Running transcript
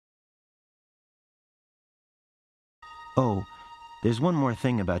Oh, there's one more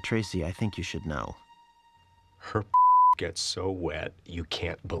thing about Tracy I think you should know. Her gets so wet, you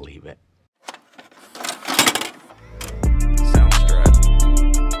can't believe it.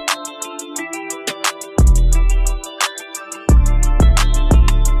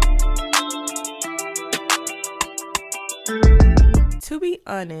 To be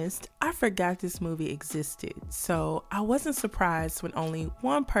honest, I forgot this movie existed, so I wasn't surprised when only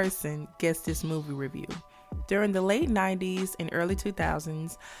one person guessed this movie review. During the late 90s and early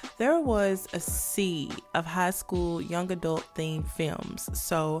 2000s, there was a sea of high school young adult themed films,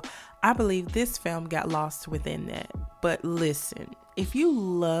 so I believe this film got lost within that. But listen, if you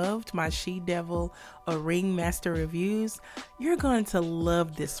loved my She-Devil or Ringmaster reviews, you're going to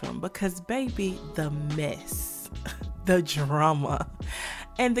love this one because baby, the mess, the drama,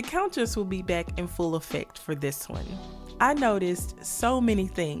 and the counters will be back in full effect for this one. I noticed so many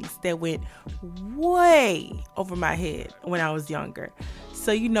things that went way over my head when I was younger.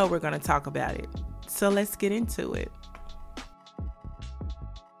 So you know we're going to talk about it. So let's get into it.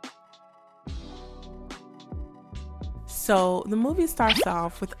 So the movie starts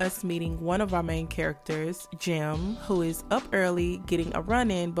off with us meeting one of our main characters, Jim, who is up early getting a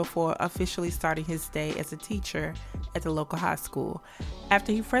run-in before officially starting his day as a teacher at the local high school.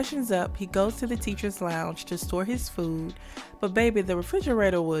 After he freshens up, he goes to the teacher's lounge to store his food, but baby, the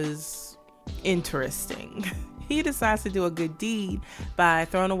refrigerator was interesting. He decides to do a good deed by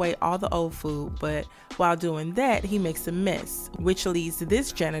throwing away all the old food, but while doing that, he makes a mess, which leads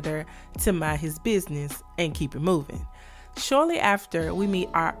this janitor to mind his business and keep it moving. Shortly after, we meet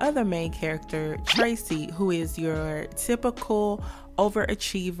our other main character, Tracy, who is your typical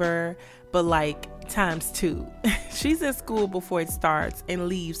overachiever, but like times two. She's at school before it starts and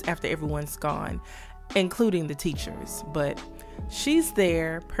leaves after everyone's gone, including the teachers. But she's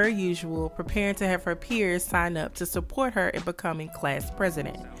there, per usual, preparing to have her peers sign up to support her in becoming class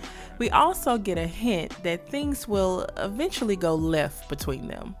president. We also get a hint that things will eventually go left between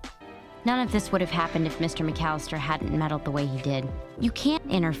them. None of this would have happened if Mr. McAllister hadn't meddled the way he did. You can't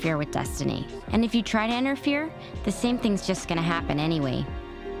interfere with destiny. And if you try to interfere, the same thing's just gonna happen anyway.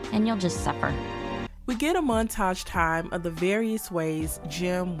 And you'll just suffer. We get a montage time of the various ways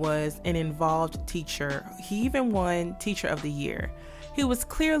Jim was an involved teacher. He even won Teacher of the Year. He was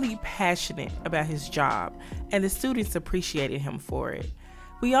clearly passionate about his job, and the students appreciated him for it.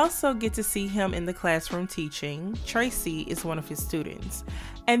 We also get to see him in the classroom teaching. Tracy is one of his students.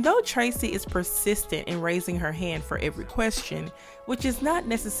 And though Tracy is persistent in raising her hand for every question, which is not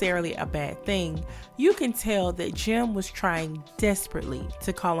necessarily a bad thing, you can tell that Jim was trying desperately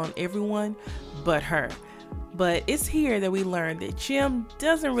to call on everyone but her. But it's here that we learn that Jim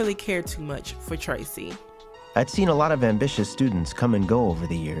doesn't really care too much for Tracy. I'd seen a lot of ambitious students come and go over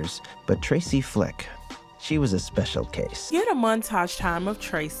the years, but Tracy Flick, she was a special case. Get a montage time of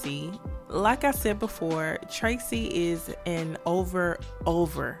Tracy. Like I said before, Tracy is an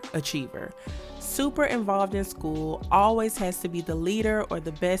overachiever. Super involved in school, always has to be the leader or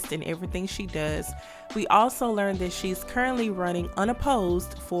the best in everything she does. We also learned that she's currently running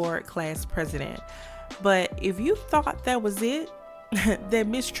unopposed for class president. But if you thought that was it, that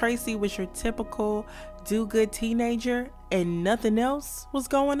Miss Tracy was your typical do-good teenager and nothing else was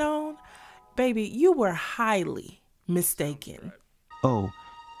going on, baby, you were highly mistaken. Oh,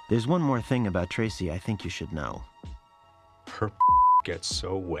 there's one more thing about Tracy I think you should know. Her gets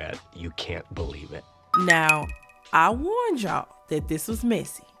so wet, you can't believe it. Now, I warned y'all that this was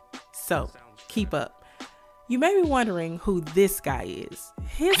messy, so keep up. You may be wondering who this guy is.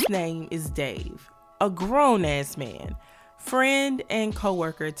 His name is Dave, a grown-ass man, friend and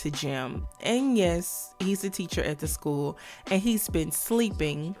co-worker to Jim. And yes, he's a teacher at the school, and he's been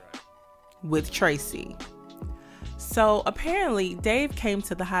sleeping with Tracy. So apparently Dave came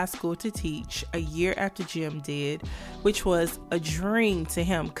to the high school to teach a year after Jim did, which was a dream to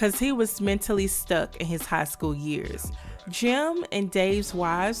him because he was mentally stuck in his high school years. Jim and Dave's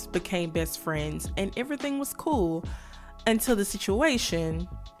wives became best friends and everything was cool until the situation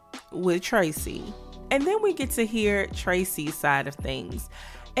with Tracy. And then we get to hear Tracy's side of things.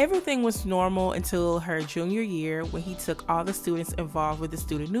 Everything was normal until her junior year when he took all the students involved with the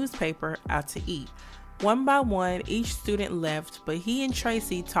student newspaper out to eat. One by one, each student left, but he and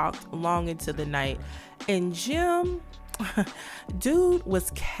Tracy talked long into the night. And Jim, dude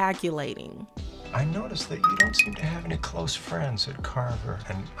was calculating. I noticed that you don't seem to have any close friends at Carver,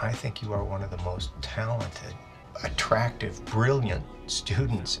 and I think you are one of the most talented. attractive, brilliant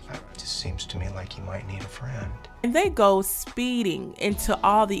students. It just seems to me like he might need a friend. And they go speeding into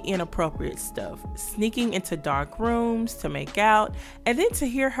all the inappropriate stuff, sneaking into dark rooms to make out, and then to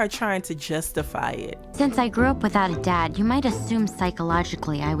hear her trying to justify it. Since I grew up without a dad, you might assume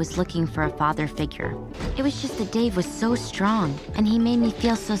psychologically I was looking for a father figure. It was just that Dave was so strong, and he made me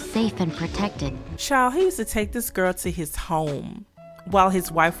feel so safe and protected. Child, he used to take this girl to his home while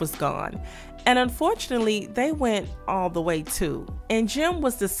his wife was gone. And unfortunately, they went all the way too. And Jim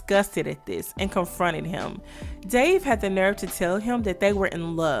was disgusted at this and confronted him. Dave had the nerve to tell him that they were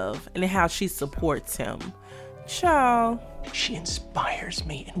in love and how she supports him. Child. She inspires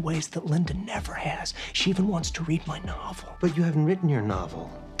me in ways that Linda never has. She even wants to read my novel. But you haven't written your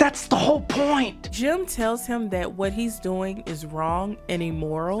novel. That's the whole point. Jim tells him that what he's doing is wrong and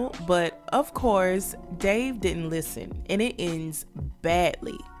immoral, but of course, Dave didn't listen, and it ends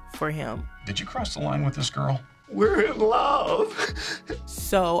badly for him. Did you cross the line with this girl? We're in love.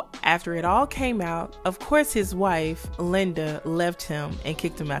 So after it all came out, of course his wife, Linda, left him and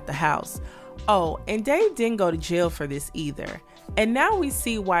kicked him out the house. Oh, and Dave didn't go to jail for this either. And now we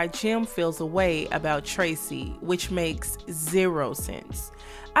see why Jim feels a way about Tracy, which makes zero sense.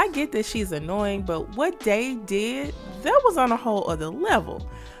 I get that she's annoying, but what Dave did, that was on a whole other level.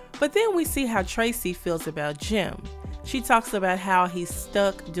 But then we see how Tracy feels about Jim. She talks about how he's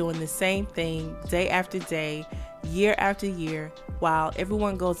stuck doing the same thing day after day, year after year, while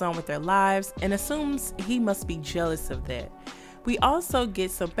everyone goes on with their lives, and assumes he must be jealous of that. We also get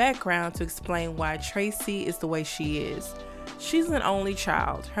some background to explain why Tracy is the way she is. She's an only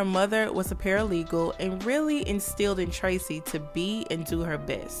child. Her mother was a paralegal and really instilled in Tracy to be and do her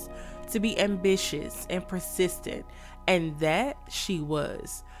best, to be ambitious and persistent, and that she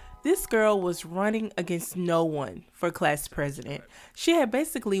was. This girl was running against no one for class president. She had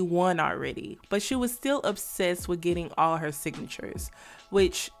basically won already, but she was still obsessed with getting all her signatures,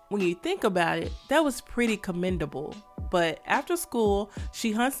 which, when you think about it, that was pretty commendable. But after school,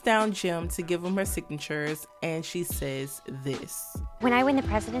 she hunts down Jim to give him her signatures, and she says this. When I win the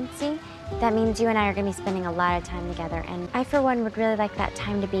presidency, that means you and I are going to be spending a lot of time together, and I, for one, would really like that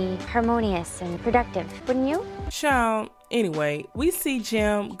time to be harmonious and productive, wouldn't you? Child, anyway, we see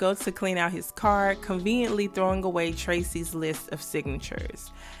Jim go to clean out his car, conveniently throwing away Tracy's list of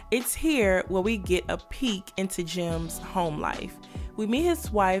signatures. It's here where we get a peek into Jim's home life. We meet his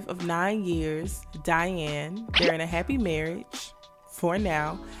wife of 9 years, Diane. They're in a happy marriage, for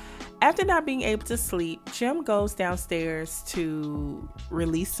now. After not being able to sleep, Jim goes downstairs to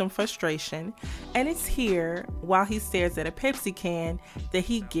release some frustration, and it's here, while he stares at a Pepsi can, that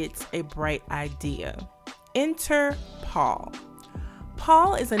he gets a bright idea. Enter Paul.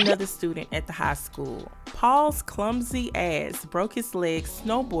 Paul is another student at the high school. Paul's clumsy ass broke his leg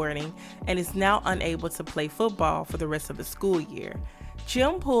snowboarding and is now unable to play football for the rest of the school year.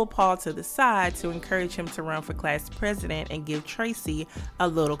 Jim pulled Paul to the side to encourage him to run for class president and give Tracy a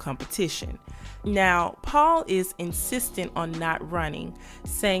little competition. Now, Paul is insistent on not running,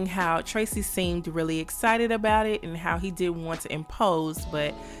 saying how Tracy seemed really excited about it and how he didn't want to impose,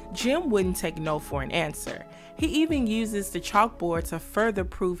 but Jim wouldn't take no for an answer. He even uses the chalkboard to further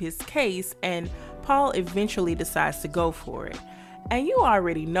prove his case, and Paul eventually decides to go for it. And you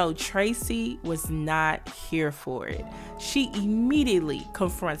already know Tracy was not here for it. She immediately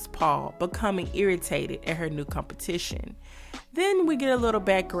confronts Paul, becoming irritated at her new competition. Then we get a little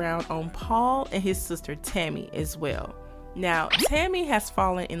background on Paul and his sister Tammy as well. Now, Tammy has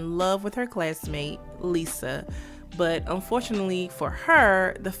fallen in love with her classmate, Lisa, but unfortunately for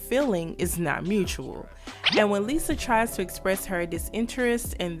her, the feeling is not mutual. And when Lisa tries to express her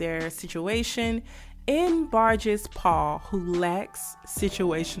disinterest in their situation, in barges Paul, who lacks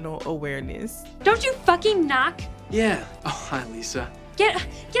situational awareness. Don't you fucking knock? Yeah. Oh, hi, Lisa. Get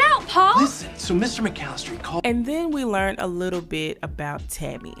out, Paul! Listen, so Mr. McAllister called. And then we learn a little bit about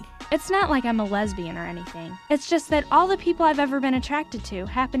Tammy. It's not like I'm a lesbian or anything. It's just that all the people I've ever been attracted to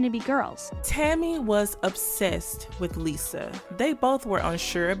happen to be girls. Tammy was obsessed with Lisa. They both were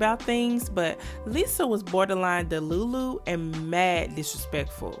unsure about things, but Lisa was borderline delulu and mad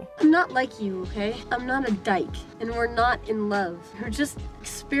disrespectful. I'm not like you, okay? I'm not a dyke, and we're not in love. We're just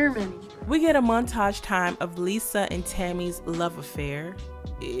experimenting. We get a montage time of Lisa and Tammy's love affair,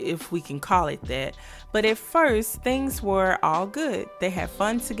 if we can call it that. But at first, things were all good. They had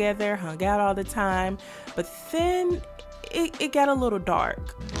fun together, hung out all the time, but then it got a little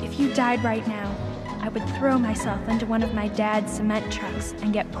dark. If you died right now, I would throw myself into one of my dad's cement trucks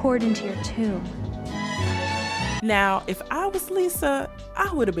and get poured into your tomb. Now, if I was Lisa,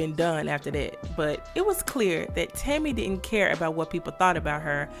 I would have been done after that, but it was clear that Tammy didn't care about what people thought about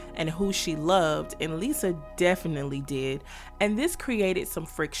her and who she loved, and Lisa definitely did, and this created some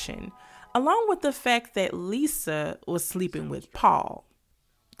friction, along with the fact that Lisa was sleeping with Paul,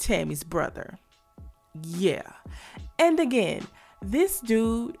 Tammy's brother. Yeah, and again, this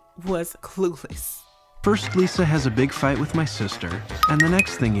dude was clueless. First, Lisa has a big fight with my sister, and the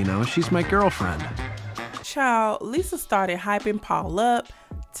next thing you know, she's my girlfriend. Child, Lisa started hyping Paul up,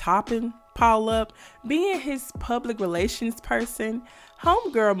 topping Paul up, being his public relations person.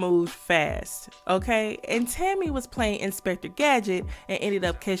 Homegirl moved fast, okay? And Tammy was playing Inspector Gadget and ended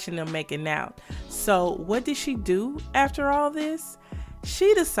up catching them making out. So what did she do after all this?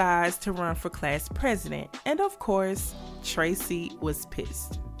 She decides to run for class president. And of course, Tracy was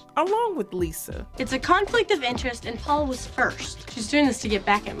pissed, along with Lisa. It's a conflict of interest and Paul was first. She's doing this to get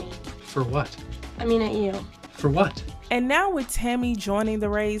back at me. For what? I mean at you. For what? And now with Tammy joining the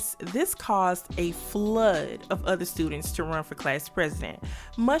race, this caused a flood of other students to run for class president,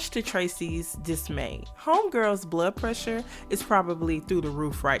 much to Tracy's dismay. Homegirl's blood pressure is probably through the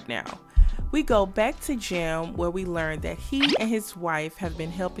roof right now. We go back to Jim, where we learn that he and his wife have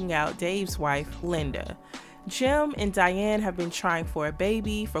been helping out Dave's wife, Linda. Jim and Diane have been trying for a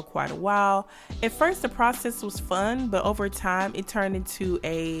baby for quite a while. At first, the process was fun, but over time, it turned into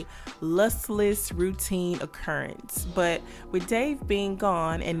a lustless routine occurrence. But with Dave being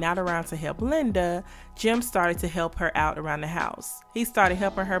gone and not around to help Linda, Jim started to help her out around the house. He started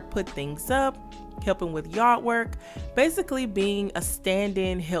helping her put things up, helping with yard work, basically being a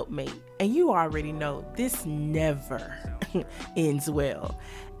stand-in helpmate. And you already know this never ends well.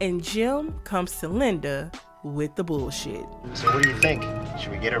 And Jim comes to Linda with the bullshit. So what do you think?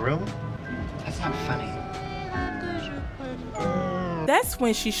 Should we get a room? That's not funny. That's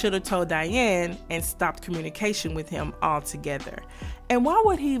when she should have told Diane and stopped communication with him altogether. And why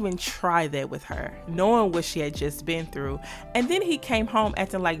would he even try that with her, knowing what she had just been through? And then he came home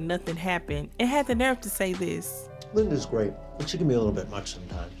acting like nothing happened and had the nerve to say this. Linda's great, but she can be a little bit much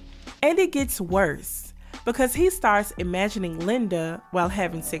sometimes. And it gets worse, because he starts imagining Linda while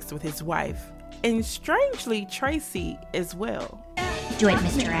having sex with his wife. And strangely, Tracy as well. Do it,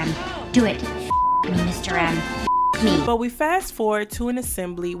 Mr. M. Do it. Me, Mr. M. Me. But we fast forward to an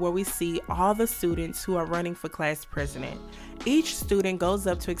assembly where we see all the students who are running for class president. Each student goes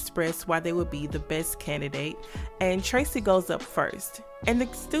up to express why they would be the best candidate, and Tracy goes up first. And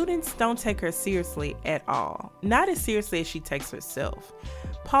the students don't take her seriously at all. Not as seriously as she takes herself.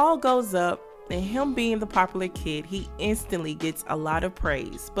 Paul goes up, and him being the popular kid, he instantly gets a lot of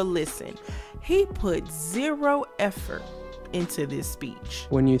praise. But listen, he put zero effort into this speech.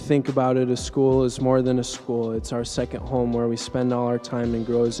 When you think about it, a school is more than a school. It's our second home where we spend all our time and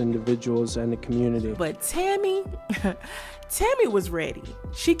grow as individuals and a community. But Tammy was ready.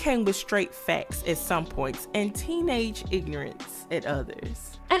 She came with straight facts at some points and teenage ignorance at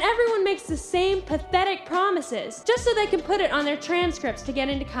others. And everyone makes the same pathetic promises, just so they can put it on their transcripts to get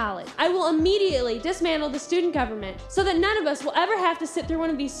into college. I will immediately dismantle the student government so that none of us will ever have to sit through one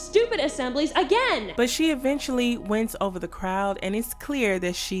of these stupid assemblies again. But she eventually wins over the crowd, and it's clear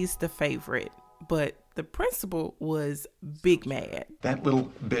that she's the favorite. But the principal was big mad. That little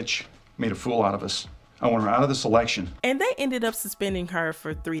bitch made a fool out of us. I want her out of this election. And they ended up suspending her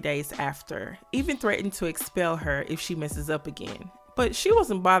for 3 days after, even threatened to expel her if she messes up again. But she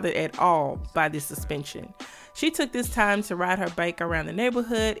wasn't bothered at all by this suspension. She took this time to ride her bike around the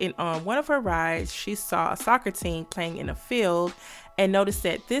neighborhood, and on one of her rides, she saw a soccer team playing in a field and noticed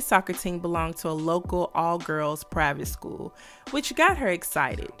that this soccer team belonged to a local all-girls private school, which got her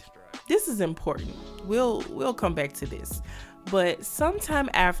excited. This is important. We'll come back to this. But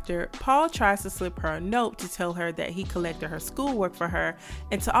sometime after, Paul tries to slip her a note to tell her that he collected her schoolwork for her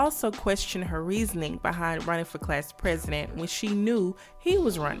and to also question her reasoning behind running for class president when she knew he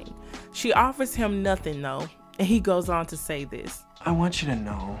was running. She offers him nothing though, and he goes on to say this. I want you to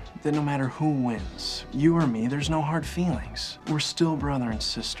know that no matter who wins, you or me, there's no hard feelings. We're still brother and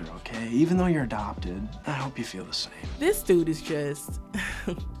sister, okay? Even though you're adopted, I hope you feel the same. This dude is just...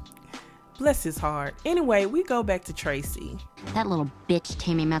 bless his heart. Anyway, we go back to Tracy. That little bitch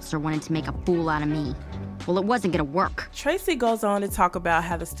Tammy Metzler wanted to make a fool out of me. Well, it wasn't gonna work. Tracy goes on to talk about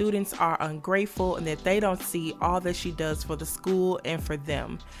how the students are ungrateful and that they don't see all that she does for the school and for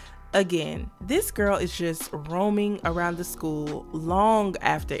them. Again, this girl is just roaming around the school long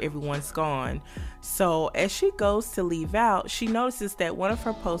after everyone's gone. So as she goes to leave out, she notices that one of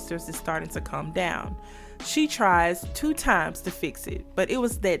her posters is starting to come down. She tries 2 times to fix it, but it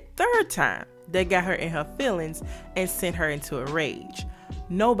was that 3rd time that got her in her feelings and sent her into a rage.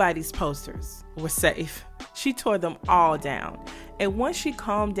 Nobody's posters were safe. She tore them all down. And once she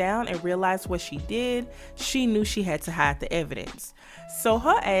calmed down and realized what she did, she knew she had to hide the evidence. So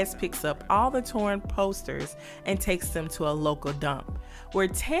her ass picks up all the torn posters and takes them to a local dump, where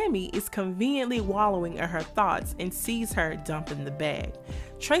Tammy is conveniently wallowing in her thoughts and sees her dumping the bag.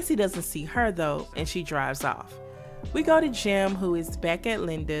 Tracy doesn't see her though, and she drives off. We go to Jim, who is back at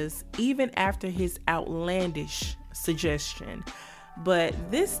Linda's even after his outlandish suggestion. But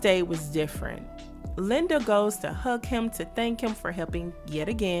this day was different. Linda goes to hug him to thank him for helping yet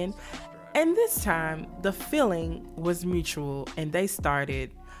again. And this time, the feeling was mutual and they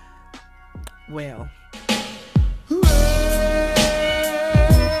started, well,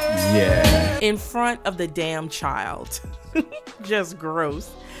 yeah, in front of the damn child. Just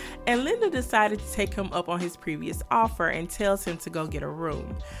gross. And Linda decided to take him up on his previous offer and tells him to go get a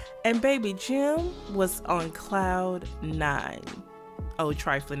room. And baby Jim was on cloud 9. Oh,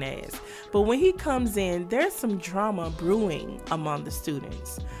 trifling ass. But when he comes in, there's some drama brewing among the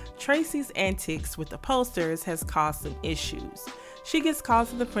students. Tracy's antics with the posters has caused some issues. She gets called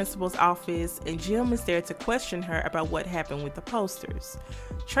to the principal's office and Jim is there to question her about what happened with the posters.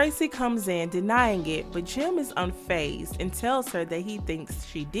 Tracy comes in denying it, but Jim is unfazed and tells her that he thinks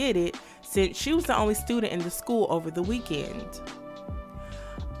she did it since she was the only student in the school over the weekend.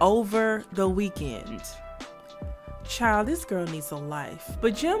 Over the weekend. Child, this girl needs a life.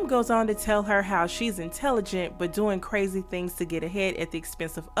 But Jim goes on to tell her how she's intelligent, but doing crazy things to get ahead at the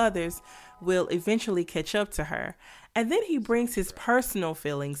expense of others will eventually catch up to her. And then he brings his personal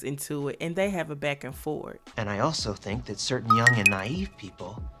feelings into it, and they have a back and forth. And I also think that certain young and naive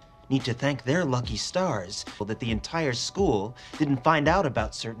people need to thank their lucky stars that the entire school didn't find out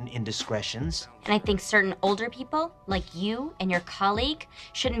about certain indiscretions. And I think certain older people, like you and your colleague,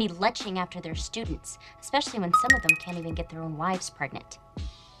 shouldn't be leching after their students, especially when some of them can't even get their own wives pregnant.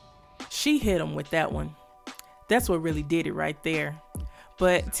 She hit him with that one. That's what really did it right there.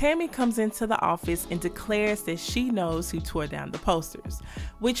 But Tammy comes into the office and declares that she knows who tore down the posters,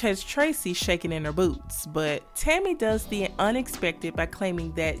 which has Tracy shaking in her boots. But Tammy does the unexpected by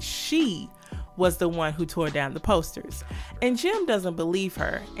claiming that she was the one who tore down the posters. And Jim doesn't believe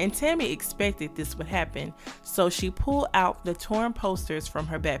her, and Tammy expected this would happen, so she pulled out the torn posters from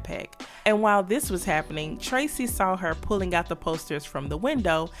her backpack. And while this was happening, Tracy saw her pulling out the posters from the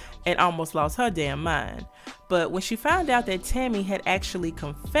window and almost lost her damn mind. But when she found out that Tammy had actually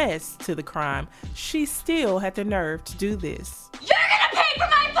confessed to the crime, she still had the nerve to do this. You're gonna pay for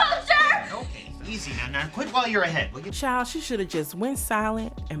my poster! Okay, easy now, quit while you're ahead, will you? Child, she should have just went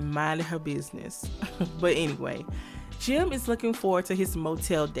silent and minded her business. But anyway, Jim is looking forward to his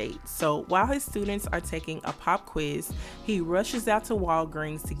motel date, so while his students are taking a pop quiz, he rushes out to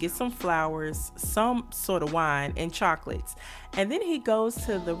Walgreens to get some flowers, some sort of wine, and chocolates. And then he goes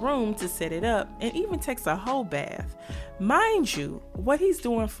to the room to set it up and even takes a whole bath. Mind you, what he's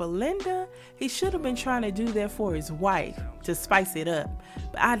doing for Linda, he should have been trying to do that for his wife to spice it up,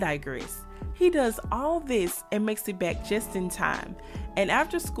 but I digress. He does all this and makes it back just in time. And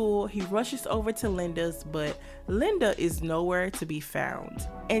after school, he rushes over to Linda's, but Linda is nowhere to be found.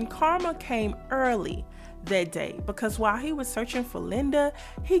 And karma came early that day because while he was searching for Linda,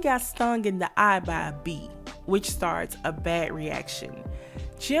 he got stung in the eye by a bee, which starts a bad reaction.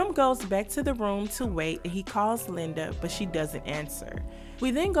 Jim goes back to the room to wait and he calls Linda, but she doesn't answer. We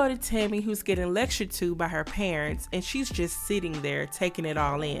then go to Tammy, who's getting lectured to by her parents, and she's just sitting there taking it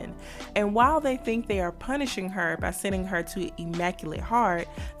all in. And while they think they are punishing her by sending her to Immaculate Heart,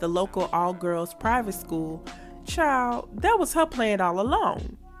 the local all-girls private school, child, that was her plan all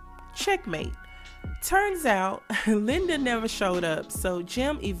along. Checkmate. Turns out, Linda never showed up, so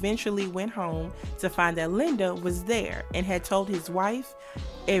Jim eventually went home to find that Linda was there and had told his wife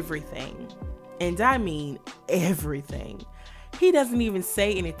everything. And I mean everything. He doesn't even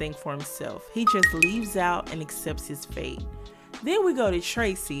say anything for himself. He just leaves out and accepts his fate. Then we go to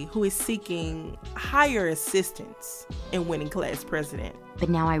Tracy, who is seeking higher assistance in winning class president. But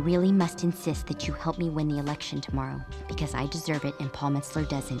now I really must insist that you help me win the election tomorrow, because I deserve it and Paul Metzler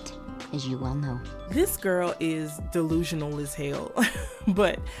doesn't, as you well know. This girl is delusional as hell,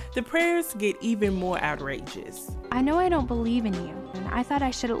 but the prayers get even more outrageous. I know I don't believe in you, and I thought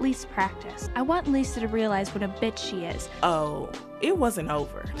I should at least practice. I want Lisa to realize what a bitch she is. Oh, it wasn't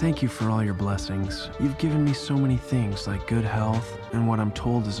over. Thank you for all your blessings. You've given me so many things like good health and what I'm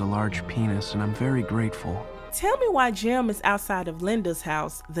told is a large penis, and I'm very grateful. Tell me why Jim is outside of Linda's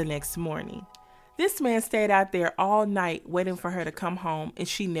house the next morning. This man stayed out there all night waiting for her to come home, and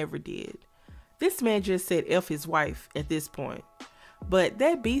she never did. This man just said F his wife at this point. But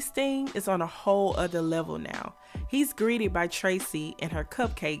that bee sting is on a whole other level now. He's greeted by Tracy and her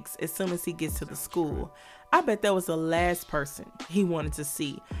cupcakes as soon as he gets to the school. I bet that was the last person he wanted to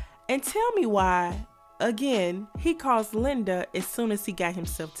see. And tell me why, again, he calls Linda as soon as he got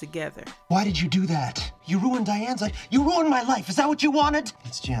himself together. Why did you do that? You ruined Diane's life. You ruined my life. Is that what you wanted?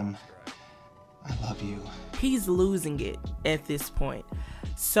 It's Jim. I love you. He's losing it at this point.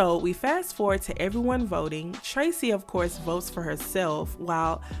 So we fast forward to everyone voting. Tracy, of course, votes for herself,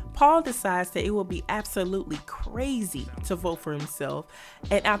 while Paul decides that it will be absolutely crazy to vote for himself,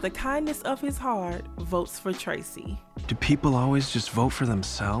 and out the kindness of his heart, votes for Tracy. Do people always just vote for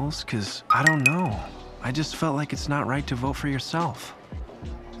themselves? 'Cause I don't know. I just felt like it's not right to vote for yourself.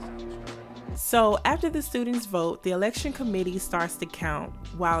 So after the students vote, the election committee starts to count,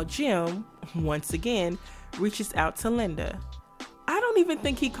 while Jim, once again, reaches out to Linda. I don't even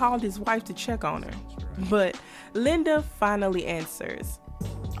think he called his wife to check on her, but Linda finally answers.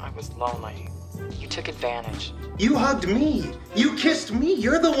 I was lonely. You took advantage. You hugged me. You kissed me.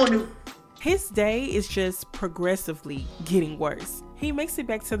 You're the one who... His day is just progressively getting worse. He makes it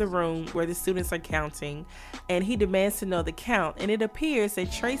back to the room where the students are counting, and he demands to know the count, and it appears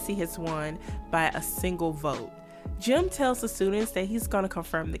that Tracy has won by a single vote. Jim tells the students that he's going to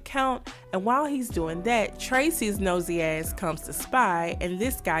confirm the count, and while he's doing that, Tracy's nosy ass comes to spy, and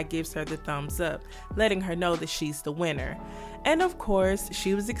this guy gives her the thumbs up, letting her know that she's the winner. And of course,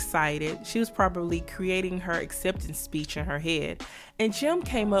 she was excited. She was probably creating her acceptance speech in her head, and Jim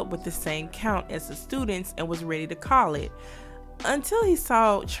came up with the same count as the students and was ready to call it, until he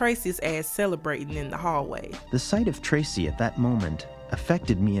saw Tracy's ass celebrating in the hallway. The sight of Tracy at that moment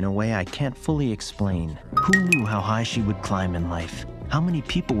affected me in a way I can't fully explain. Who knew how high she would climb in life? How many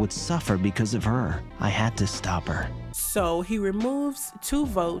people would suffer because of her? I had to stop her. So he removes 2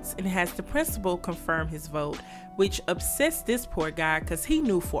 votes and has the principal confirm his vote, which upsets this poor guy because he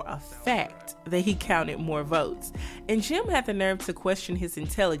knew for a fact that he counted more votes. And Jim had the nerve to question his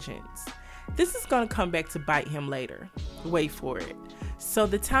intelligence. This is going to come back to bite him later. Wait for it. So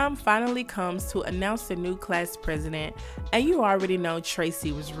the time finally comes to announce the new class president, and you already know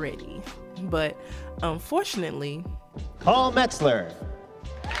Tracy was ready. But unfortunately, Paul Metzler.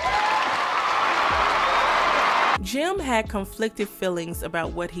 Jim had conflicted feelings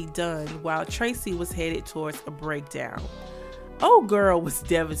about what he'd done while Tracy was headed towards a breakdown. Old girl was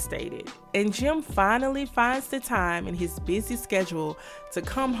devastated, and Jim finally finds the time in his busy schedule to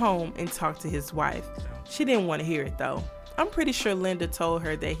come home and talk to his wife. She didn't want to hear it though. I'm pretty sure Linda told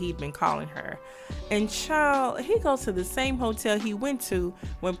her that he'd been calling her. And child, he goes to the same hotel he went to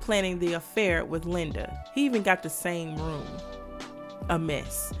when planning the affair with Linda. He even got the same room. A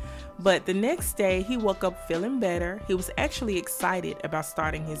mess. But the next day, he woke up feeling better. He was actually excited about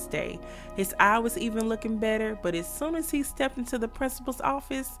starting his day. His eye was even looking better, but as soon as he stepped into the principal's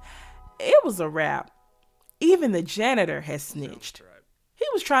office, it was a wrap. Even the janitor had snitched. He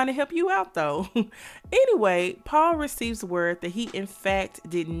was trying to help you out though. Anyway, Paul receives word that he in fact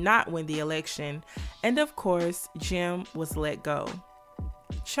did not win the election, and of course, Jim was let go.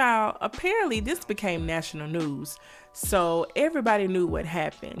 Child, apparently this became national news, so everybody knew what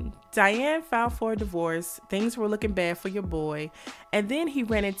happened. Diane filed for a divorce, things were looking bad for your boy, and then he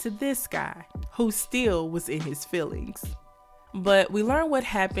ran into this guy, who still was in his feelings. But we learn what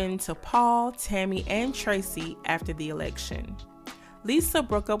happened to Paul, Tammy, and Tracy after the election. Lisa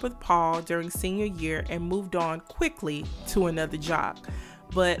broke up with Paul during senior year and moved on quickly to another job,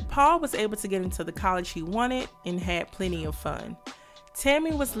 but Paul was able to get into the college he wanted and had plenty of fun.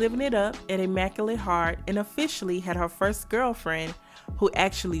 Tammy was living it up at Immaculate Heart and officially had her first girlfriend who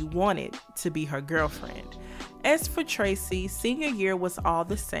actually wanted to be her girlfriend. As for Tracy, senior year was all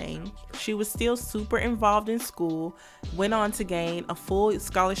the same. She was still super involved in school, went on to gain a full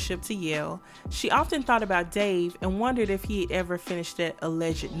scholarship to Yale. She often thought about Dave and wondered if he had ever finished that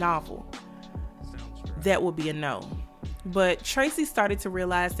alleged novel. That would be a no. But Tracy started to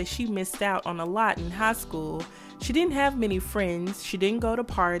realize that she missed out on a lot in high school. She didn't have many friends, she didn't go to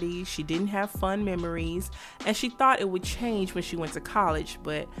parties, she didn't have fun memories, and she thought it would change when she went to college,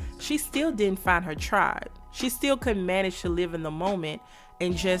 but she still didn't find her tribe. She still couldn't manage to live in the moment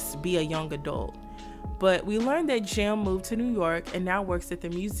and just be a young adult. But we learned that Jim moved to New York and now works at the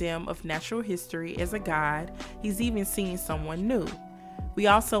Museum of Natural History as a guide. He's even seeing someone new. We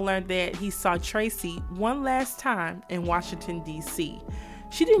also learned that he saw Tracy one last time in Washington, D.C.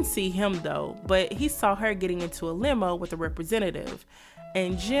 She didn't see him though, but he saw her getting into a limo with a representative.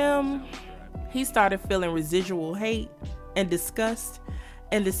 And Jim, he started feeling residual hate and disgust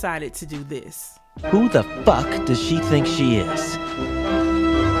and decided to do this. Who the fuck does she think she is?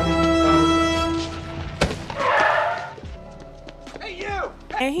 Hey, you!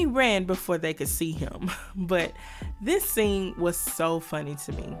 And he ran before they could see him. But this scene was so funny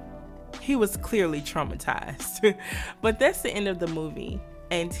to me. he was clearly traumatized. But that's the end of the movie.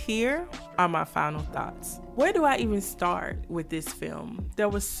 And here are my final thoughts. Where do I even start with this film? There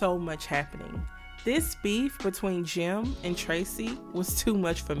was so much happening. This beef between Jim and Tracy was too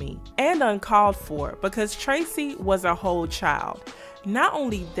much for me and uncalled for because Tracy was a whole child. Not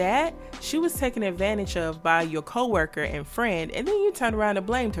only that, she was taken advantage of by your coworker and friend, and then you turn around and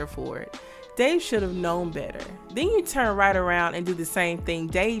blamed her for it. Dave should have known better. Then you turn right around and do the same thing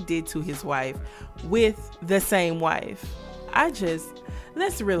Dave did to his wife with the same wife.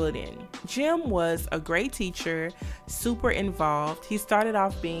 Let's reel it in. Jim was a great teacher, super involved. He started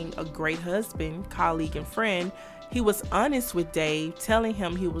off being a great husband, colleague, and friend. He was honest with Dave, telling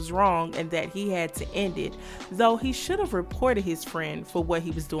him he was wrong and that he had to end it, though he should have reported his friend for what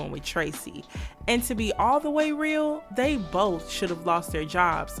he was doing with Tracy. And to be all the way real, they both should have lost their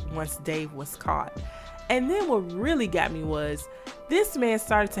jobs once Dave was caught. And then what really got me was, this man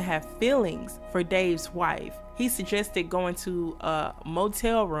started to have feelings for Dave's wife. He suggested going to a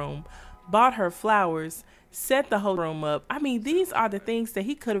motel room, bought her flowers, set the whole room up. I mean, these are the things that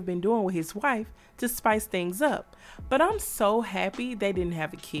he could have been doing with his wife to spice things up. But I'm so happy they didn't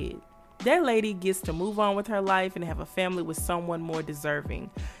have a kid. That lady gets to move on with her life and have a family with someone more deserving.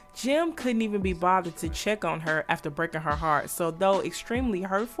 Jim couldn't even be bothered to check on her after breaking her heart, so though extremely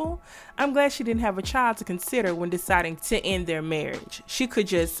hurtful, I'm glad she didn't have a child to consider when deciding to end their marriage. She could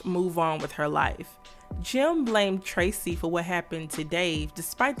just move on with her life. Jim blamed Tracy for what happened to Dave,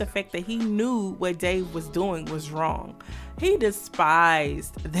 despite the fact that he knew what Dave was doing was wrong. He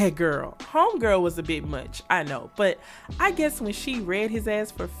despised that girl. Homegirl was a bit much, I know, but I guess when she read his ass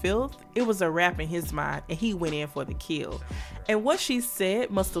for filth, it was a rap in his mind and he went in for the kill. And what she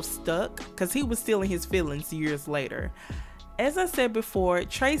said must have stuck because he was still in his feelings years later. As I said before,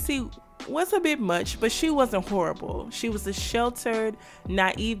 Tracy was a bit much, but she wasn't horrible. She was a sheltered,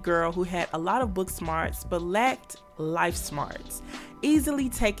 naive girl who had a lot of book smarts but lacked life smarts, easily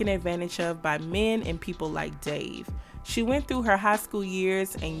taken advantage of by men and people like Dave. She went through her high school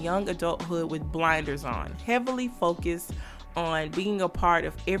years and young adulthood with blinders on, heavily focused on being a part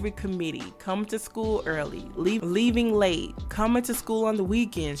of every committee, coming to school early, leaving late, coming to school on the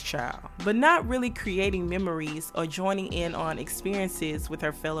weekends, child, but not really creating memories or joining in on experiences with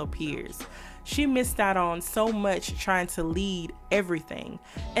her fellow peers. She missed out on so much trying to lead everything.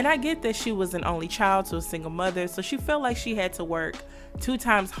 And I get that she was an only child to a single mother, so she felt like she had to work 2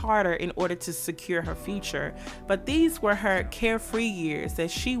 times harder in order to secure her future. But these were her carefree years that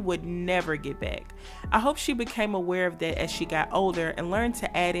she would never get back. I hope she became aware of that as she got older and learned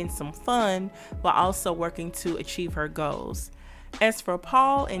to add in some fun while also working to achieve her goals. As for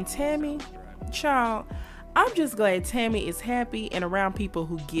Paul and Tammy, child, I'm just glad Tammy is happy and around people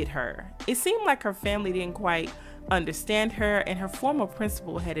who get her. It seemed like her family didn't quite understand her and her former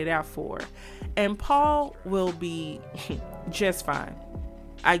principal had it out for her. And Paul will be just fine,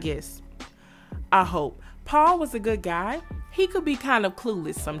 I guess. I hope. Paul was a good guy. He could be kind of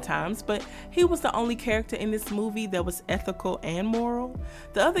clueless sometimes, but he was the only character in this movie that was ethical and moral.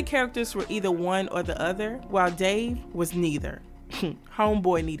 The other characters were either one or the other, while Dave was neither.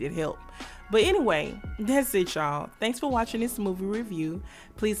 Homeboy needed help. But anyway, that's it, y'all. Thanks for watching this movie review.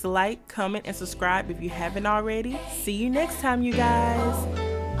 Please like, comment, and subscribe if you haven't already. See you next time, you guys.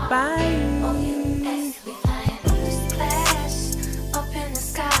 Bye.